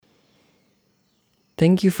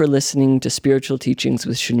Thank you for listening to Spiritual Teachings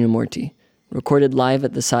with Shunyamurti, recorded live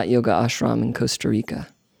at the Sat Yoga Ashram in Costa Rica.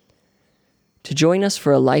 To join us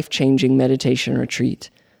for a life-changing meditation retreat,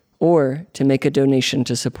 or to make a donation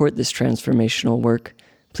to support this transformational work,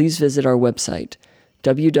 please visit our website,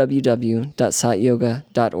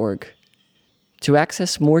 www.satyoga.org. To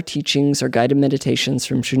access more teachings or guided meditations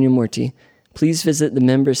from Shunyamurti, please visit the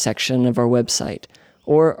members section of our website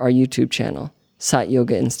or our YouTube channel, Sat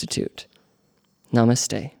Yoga Institute.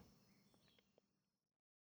 Namaste.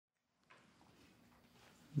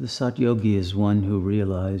 The Satyogi is one who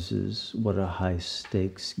realizes what a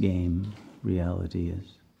high-stakes game reality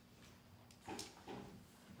is.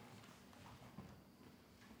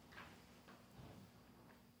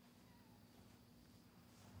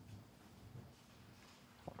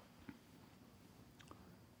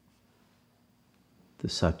 The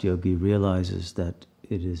Satyogi realizes that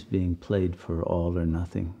it is being played for all or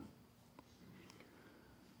nothing,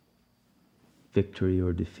 victory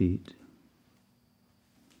or defeat,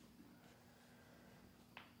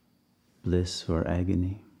 bliss or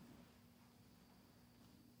agony,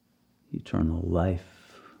 eternal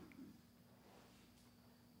life,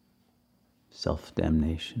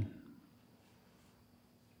 self-damnation.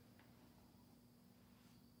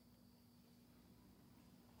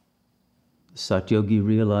 The Satyogi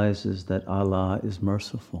realizes that Allah is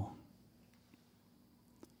merciful,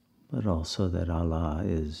 but also that Allah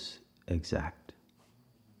is exact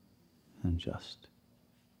and just.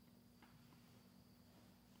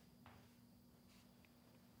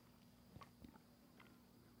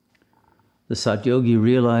 The Satyogi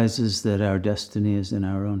realizes that our destiny is in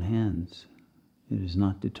our own hands. It is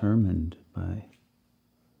not determined by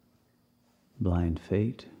blind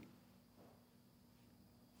fate,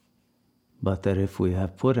 but that if we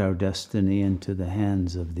have put our destiny into the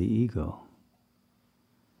hands of the ego,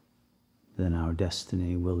 then our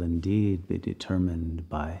destiny will indeed be determined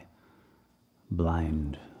by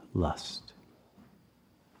blind lust,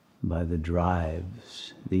 by the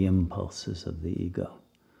drives, the impulses of the ego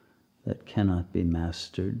that cannot be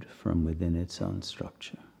mastered from within its own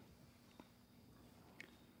structure.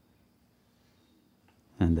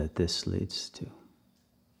 And that this leads to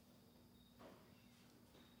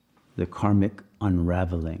the karmic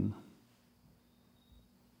unraveling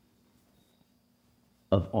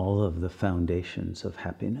of all of the foundations of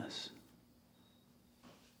happiness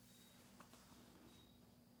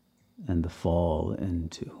and the fall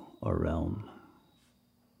into a realm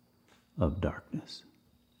of darkness.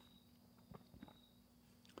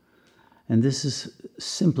 And this is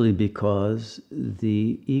simply because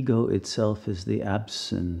the ego itself is the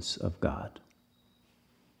absence of God,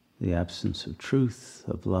 the absence of truth,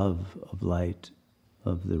 of love, of light,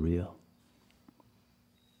 of the real.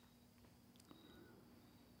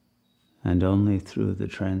 And only through the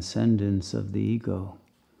transcendence of the ego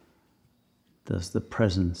does the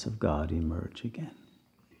presence of God emerge again.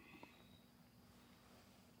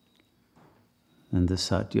 And the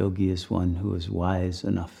Satyogi is one who is wise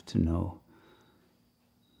enough to know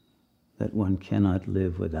that one cannot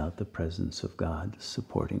live without the presence of God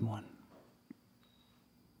supporting one.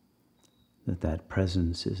 That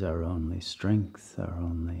presence is our only strength, our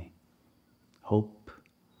only hope,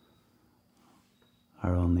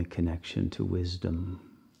 our only connection to wisdom,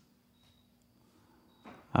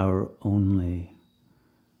 our only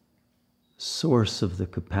source of the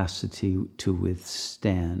capacity to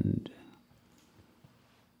withstand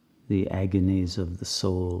the agonies of the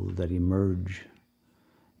soul that emerge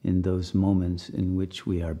in those moments in which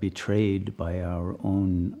we are betrayed by our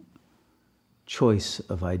own choice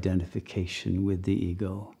of identification with the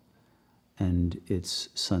ego and its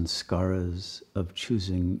sanskaras of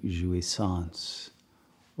choosing jouissance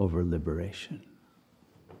over liberation.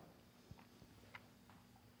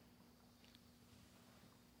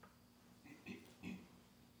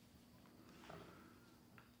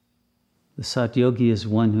 The Satyogi is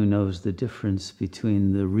one who knows the difference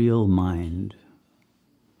between the real mind,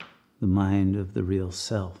 the mind of the real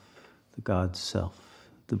self, the God self,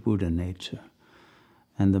 the Buddha nature,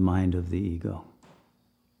 and the mind of the ego.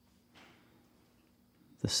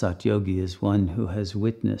 The Satyogi is one who has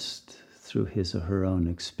witnessed through his or her own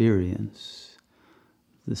experience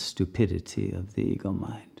the stupidity of the ego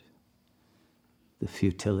mind, the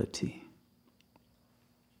futility,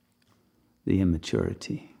 the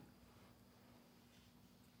immaturity,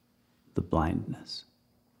 the blindness,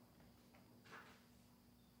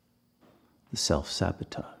 the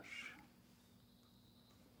self-sabotage,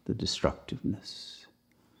 the destructiveness,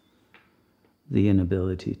 the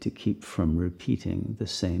inability to keep from repeating the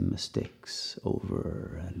same mistakes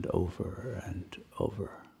over and over and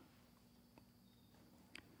over.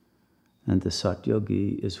 And the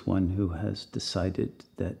Satyogi is one who has decided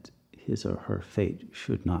that his or her fate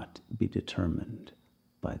should not be determined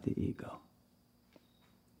by the ego.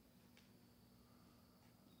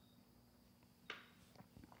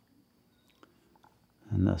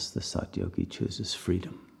 And thus the Satyogi chooses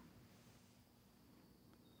freedom.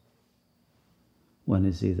 One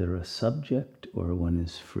is either a subject or one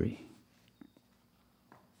is free.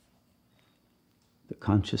 The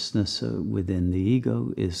consciousness within the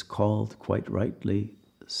ego is called, quite rightly,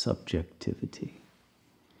 subjectivity,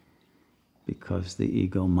 because the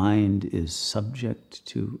ego mind is subject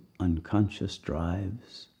to unconscious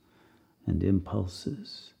drives and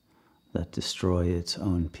impulses that destroy its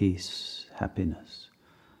own peace, happiness,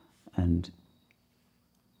 and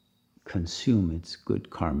consume its good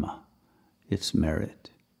karma, its merit.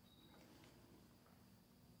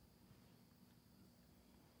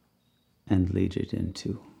 And lead it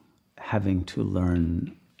into having to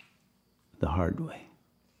learn the hard way.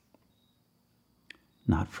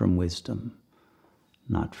 Not from wisdom,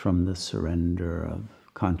 not from the surrender of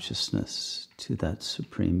consciousness to that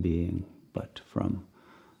supreme being, but from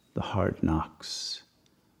the hard knocks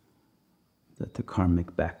that the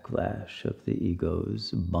karmic backlash of the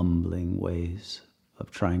ego's bumbling ways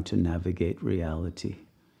of trying to navigate reality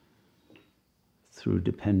through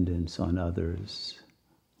dependence on others,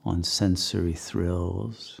 on sensory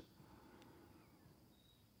thrills,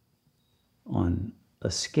 on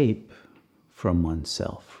escape from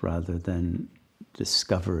oneself rather than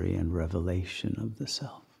discovery and revelation of the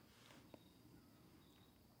self.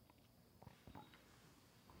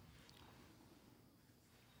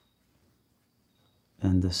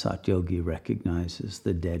 And the Satyogi recognizes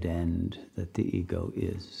the dead end that the ego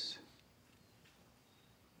is.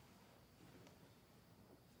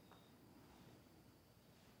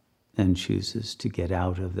 And chooses to get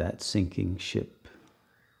out of that sinking ship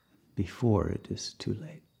before it is too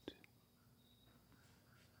late.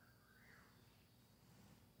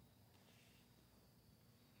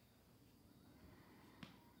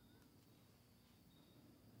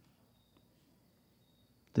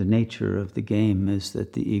 The nature of the game is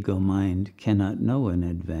that the ego mind cannot know in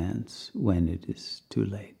advance when it is too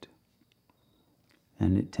late,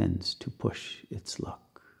 and it tends to push its luck.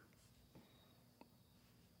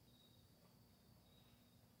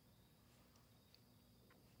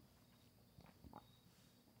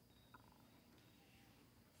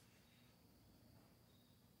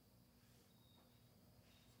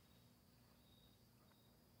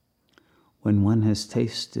 When one has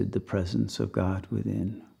tasted the presence of God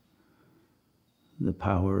within, the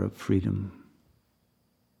power of freedom,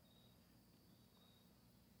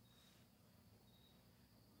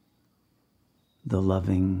 the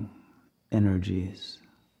loving energies,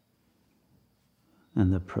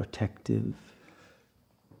 and the protective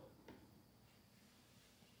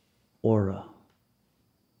aura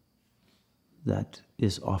that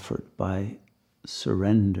is offered by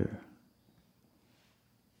surrender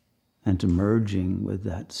and merging with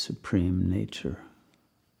that supreme nature,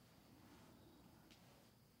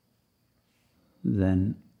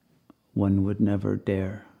 then one would never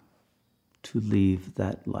dare to leave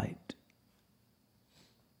that light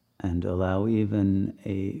and allow even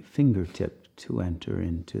a fingertip to enter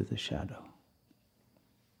into the shadow.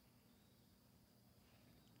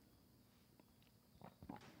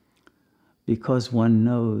 Because one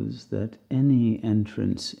knows that any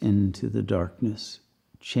entrance into the darkness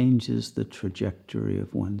changes the trajectory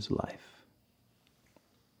of one's life.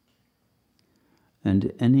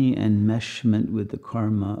 And any enmeshment with the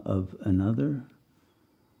karma of another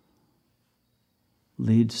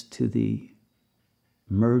leads to the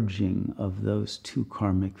merging of those two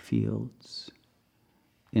karmic fields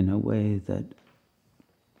in a way that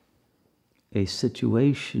a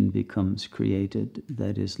situation becomes created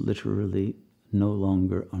that is literally no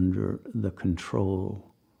longer under the control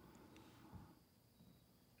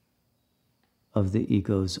of the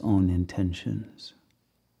ego's own intentions.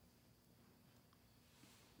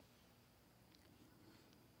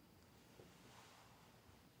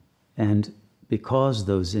 And because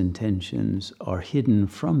those intentions are hidden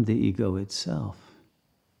from the ego itself,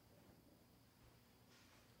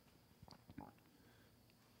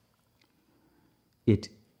 it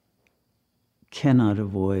cannot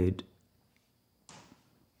avoid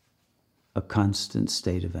a constant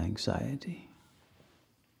state of anxiety.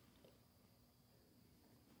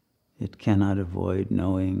 It cannot avoid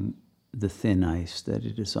knowing the thin ice that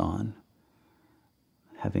it is on,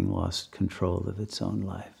 having lost control of its own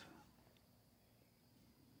life,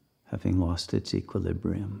 having lost its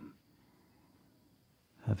equilibrium,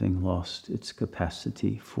 having lost its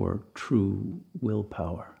capacity for true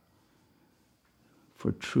willpower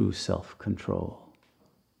for true self-control,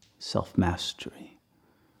 self-mastery,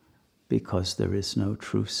 because there is no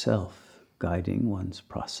true self guiding one's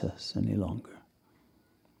process any longer,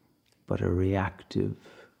 but a reactive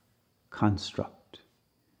construct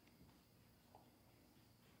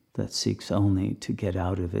that seeks only to get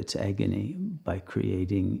out of its agony by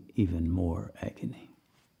creating even more agony.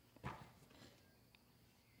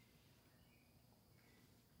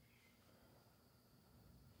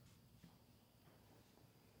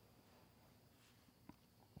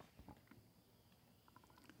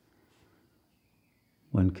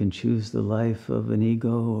 One can choose the life of an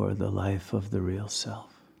ego or the life of the real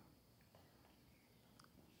self.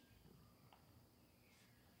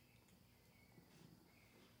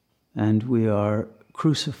 And we are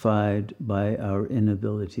crucified by our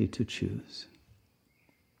inability to choose.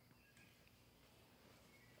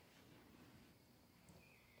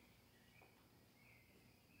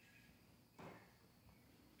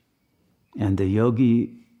 And the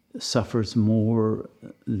yogi suffers more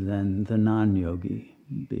than the non-yogi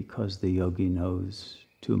because the yogi knows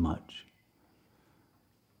too much.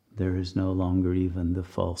 There is no longer even the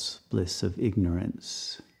false bliss of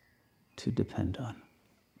ignorance to depend on.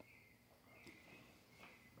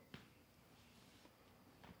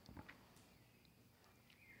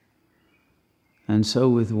 And so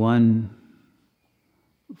with one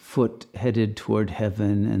foot headed toward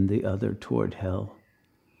heaven and the other toward hell,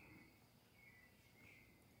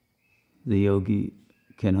 the yogi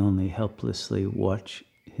can only helplessly watch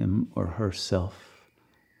him or herself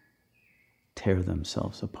tear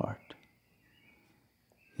themselves apart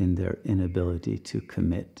in their inability to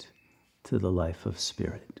commit to the life of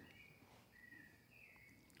spirit,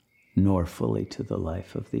 nor fully to the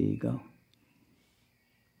life of the ego,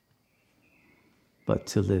 but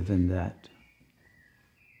to live in that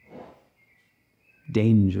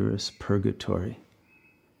dangerous purgatory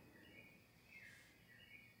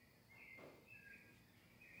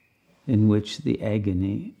in which the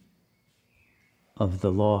agony of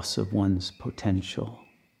the loss of one's potential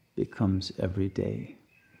becomes every day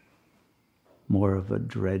more of a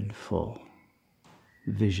dreadful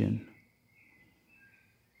vision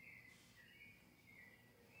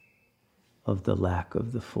of the lack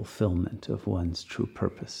of the fulfillment of one's true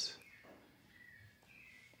purpose.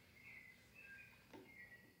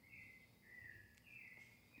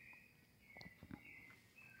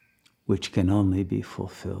 Which can only be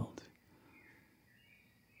fulfilled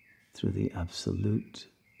through the absolute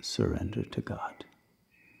surrender to God,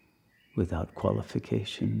 without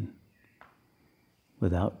qualification,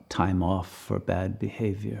 without time off for bad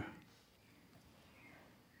behavior,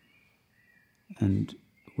 and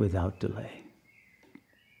without delay.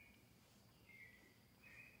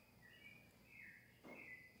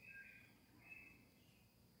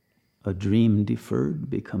 A dream deferred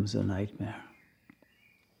becomes a nightmare.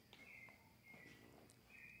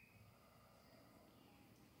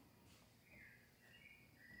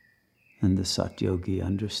 And the Satyogi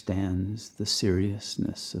understands the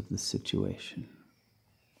seriousness of the situation.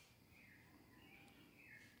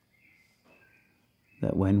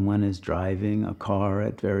 That when one is driving a car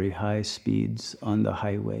at very high speeds on the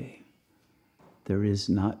highway, there is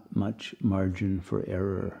not much margin for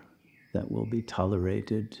error that will be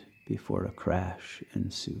tolerated before a crash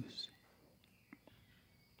ensues.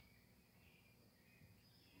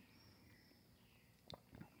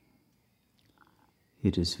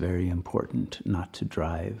 It is very important not to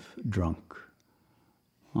drive drunk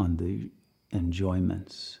on the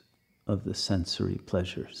enjoyments of the sensory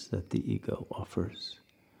pleasures that the ego offers.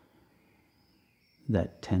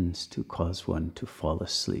 That tends to cause one to fall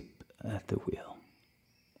asleep at the wheel.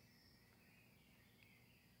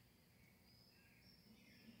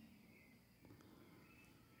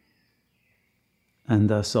 And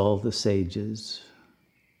thus all the sages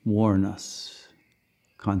warn us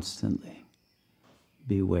constantly,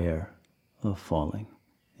 beware of falling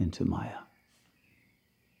into Maya.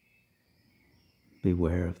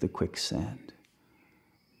 Beware of the quicksand.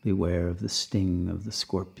 Beware of the sting of the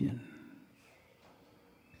scorpion.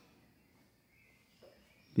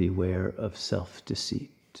 Beware of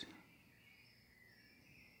self-deceit.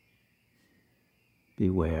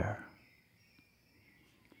 Beware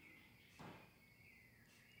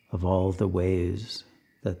of all the ways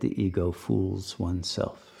that the ego fools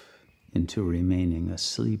oneself into remaining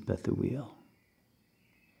asleep at the wheel.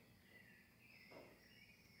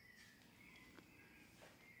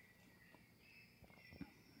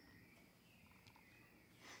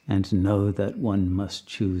 And know that one must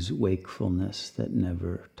choose wakefulness that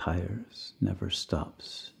never tires, never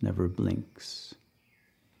stops, never blinks.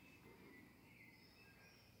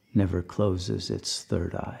 never closes its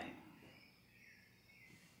third eye.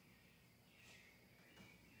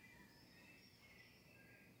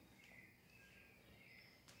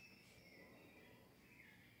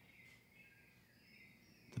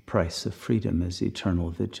 The price of freedom is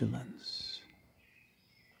eternal vigilance.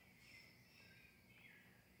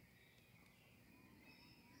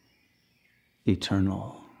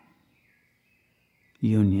 Eternal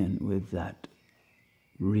union with that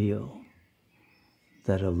real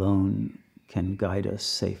that alone can guide us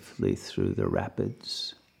safely through the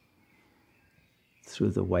rapids, through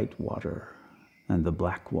the white water and the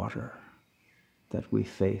black water that we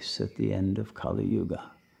face at the end of Kali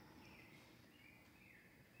Yuga,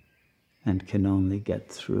 and can only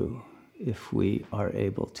get through if we are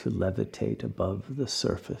able to levitate above the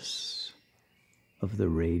surface of the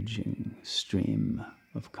raging stream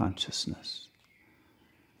of consciousness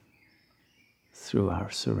through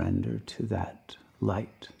our surrender to that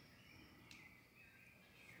light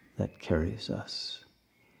that carries us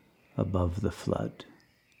above the flood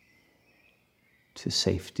to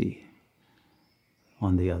safety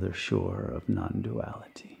on the other shore of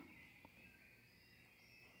non-duality.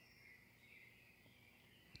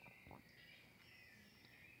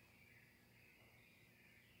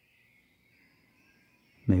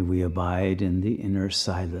 May we abide in the inner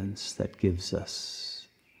silence that gives us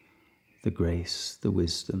the grace, the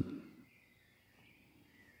wisdom,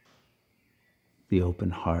 the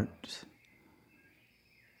open heart,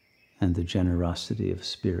 and the generosity of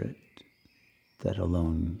spirit that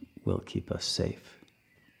alone will keep us safe.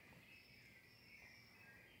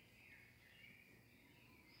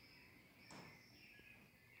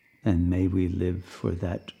 And may we live for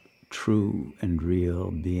that true and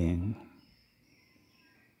real being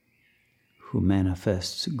who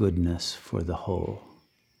manifests goodness for the whole.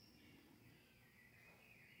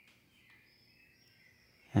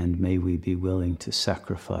 And may we be willing to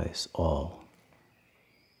sacrifice all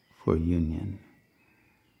for union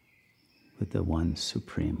with the one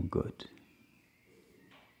supreme good.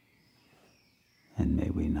 And may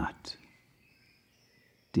we not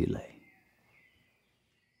delay.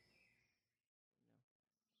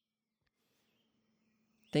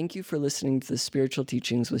 Thank you for listening to the Spiritual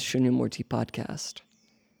Teachings with Shunyamurti podcast.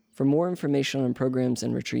 For more information on programs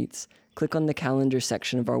and retreats, click on the calendar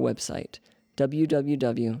section of our website,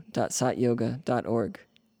 www.satyoga.org.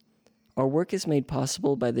 Our work is made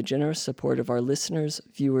possible by the generous support of our listeners,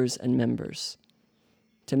 viewers, and members.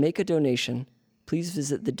 To make a donation, please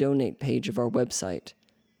visit the donate page of our website.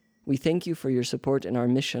 We thank you for your support in our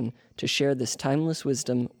mission to share this timeless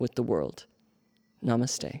wisdom with the world.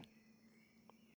 Namaste.